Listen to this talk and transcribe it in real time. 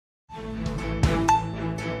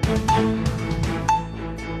I'm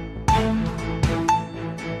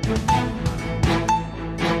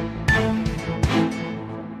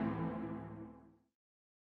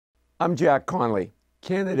Jack Connolly,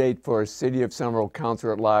 candidate for City of Somerville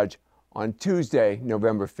Councilor at Large on Tuesday,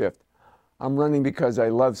 November 5th. I'm running because I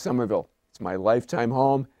love Somerville. It's my lifetime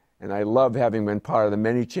home, and I love having been part of the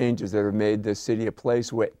many changes that have made this city a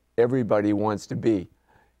place where everybody wants to be.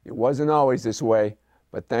 It wasn't always this way,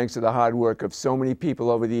 but thanks to the hard work of so many people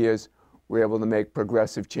over the years, we're able to make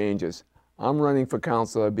progressive changes. I'm running for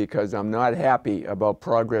councilor because I'm not happy about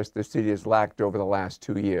progress the city has lacked over the last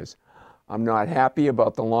 2 years. I'm not happy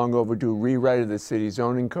about the long overdue rewrite of the city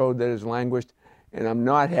zoning code that has languished, and I'm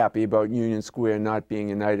not happy about Union Square not being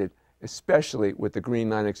united, especially with the Green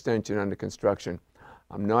Line extension under construction.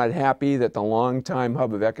 I'm not happy that the longtime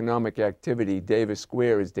hub of economic activity, Davis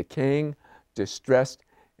Square, is decaying, distressed,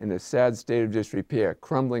 in a sad state of disrepair,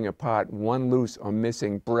 crumbling apart one loose or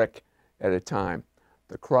missing brick at a time.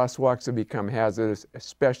 The crosswalks have become hazardous,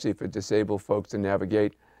 especially for disabled folks to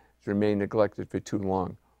navigate. It's remained neglected for too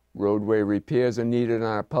long. Roadway repairs are needed on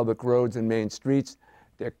our public roads and main streets.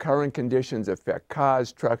 Their current conditions affect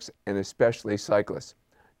cars, trucks, and especially cyclists.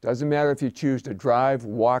 Doesn't matter if you choose to drive,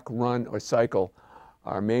 walk, run, or cycle.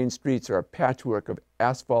 Our main streets are a patchwork of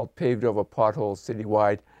asphalt paved over potholes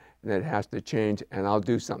citywide, and it has to change, and I'll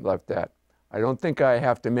do something like that. I don't think I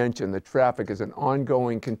have to mention that traffic is an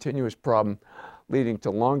ongoing, continuous problem leading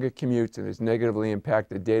to longer commutes and has negatively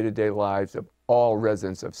impacted day-to-day lives of all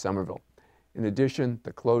residents of Somerville. In addition,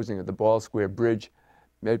 the closing of the Ball Square Bridge,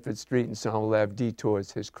 Medford Street and Somerville Ave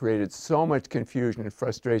detours has created so much confusion and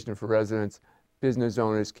frustration for residents, business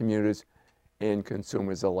owners, commuters, and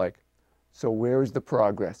consumers alike. So where is the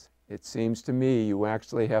progress? It seems to me you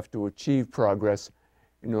actually have to achieve progress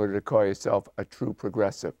in order to call yourself a true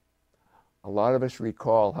progressive. A lot of us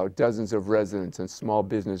recall how dozens of residents and small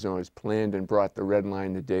business owners planned and brought the Red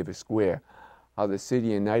Line to Davis Square, how the city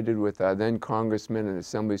united with our then congressmen and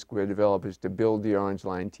Assembly Square developers to build the Orange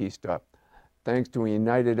Line T-stop. Thanks to a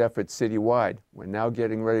united effort citywide, we're now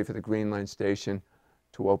getting ready for the Green Line station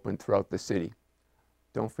to open throughout the city.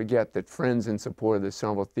 Don't forget that friends in support of the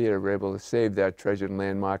Somerville Theater were able to save that treasured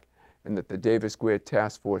landmark, and that the Davis Square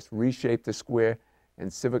Task Force reshaped the square,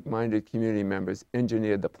 and civic-minded community members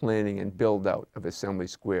engineered the planning and build-out of Assembly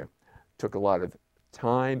Square. It took a lot of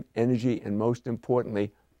time, energy, and most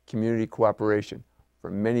importantly, community cooperation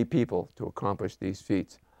from many people to accomplish these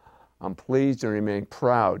feats. I'm pleased and remain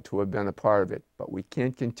proud to have been a part of it, but we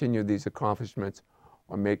can't continue these accomplishments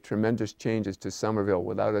or make tremendous changes to Somerville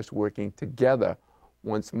without us working together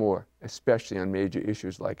once more, especially on major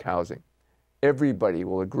issues like housing. Everybody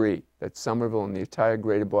will agree that Somerville and the entire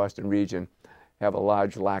greater Boston region have a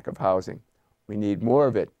large lack of housing. We need more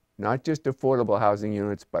of it, not just affordable housing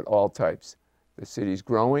units, but all types. The city's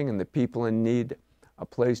growing and the people in need a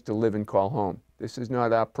place to live and call home. This is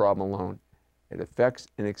not our problem alone. It affects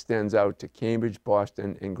and extends out to Cambridge,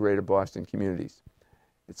 Boston, and greater Boston communities.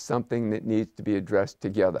 It's something that needs to be addressed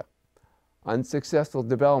together. Unsuccessful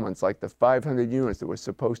developments like the 500 units that were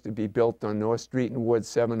supposed to be built on North Street in Ward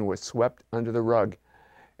 7 were swept under the rug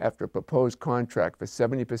after a proposed contract for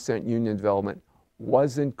 70% union development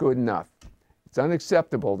wasn't good enough. It's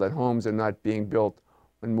unacceptable that homes are not being built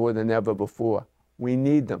when more than ever before. We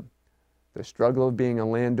need them. The struggle of being a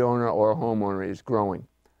landowner or a homeowner is growing.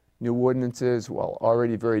 New ordinances, while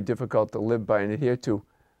already very difficult to live by and adhere to,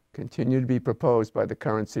 continue to be proposed by the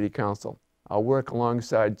current City Council. I'll work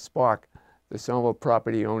alongside SPARC, the Somerville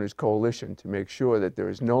Property Owners Coalition, to make sure that there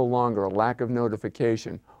is no longer a lack of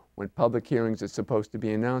notification when public hearings are supposed to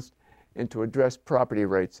be announced, and to address property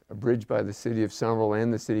rights abridged by the City of Somerville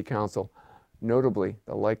and the City Council, notably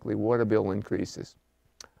the likely water bill increases.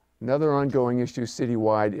 Another ongoing issue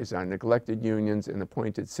citywide is our neglected unions and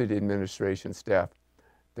appointed city administration staff.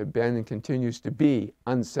 There have been and continues to be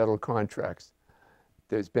unsettled contracts.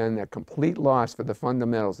 There's been a complete loss for the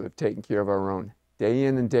fundamentals that have taken care of our own. Day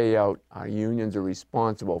in and day out, our unions are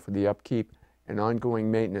responsible for the upkeep and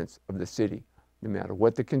ongoing maintenance of the city, no matter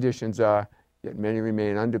what the conditions are, yet many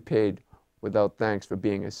remain underpaid without thanks for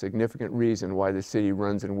being a significant reason why the city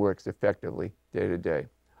runs and works effectively day to day.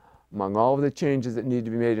 Among all of the changes that need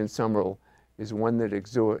to be made in Somerville is one that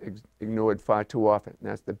ignored far too often, and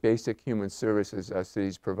that's the basic human services our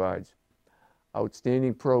city provides.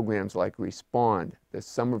 Outstanding programs like Respond, the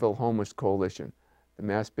Somerville Homeless Coalition, the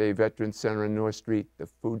Mass Bay Veterans Center on North Street, the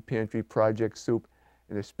Food Pantry Project Soup,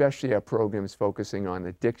 and especially our programs focusing on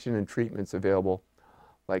addiction and treatments available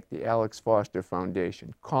like the Alex Foster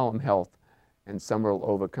Foundation, Column Health, and Somerville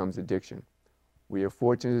Overcomes Addiction. We are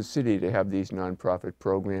fortunate as a city to have these nonprofit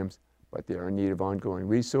programs, but they are in need of ongoing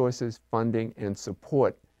resources, funding, and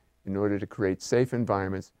support in order to create safe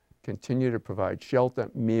environments, continue to provide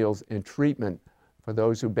shelter, meals, and treatment for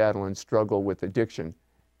those who battle and struggle with addiction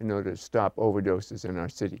in order to stop overdoses in our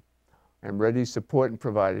city. I'm ready to support and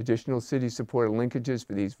provide additional city support and linkages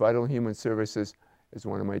for these vital human services as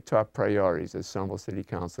one of my top priorities as Somerville City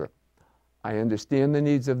Councilor. I understand the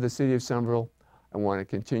needs of the City of Somerville. I want to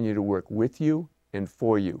continue to work with you and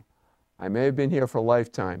for you. I may have been here for a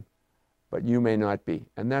lifetime, but you may not be,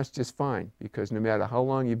 and that's just fine, because no matter how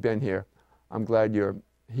long you've been here, I'm glad you're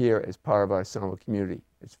here as part of our Somerville community.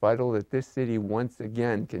 It's vital that this city once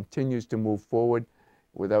again continues to move forward.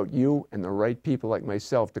 Without you and the right people like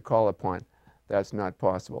myself to call upon, that's not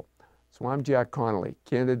possible. So I'm Jack Connolly,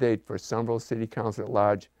 candidate for Somerville City Council at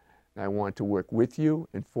Large, and I want to work with you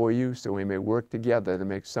and for you so we may work together to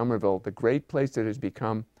make Somerville the great place it has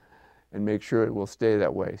become and make sure it will stay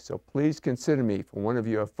that way. So please consider me for one of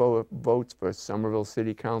your votes for Somerville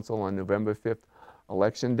City Council on November 5th,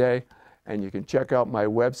 Election Day. And you can check out my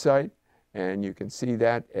website, and you can see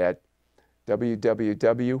that at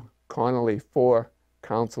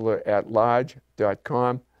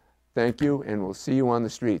www.connolly4counciloratlarge.com. Thank you, and we'll see you on the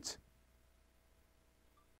streets.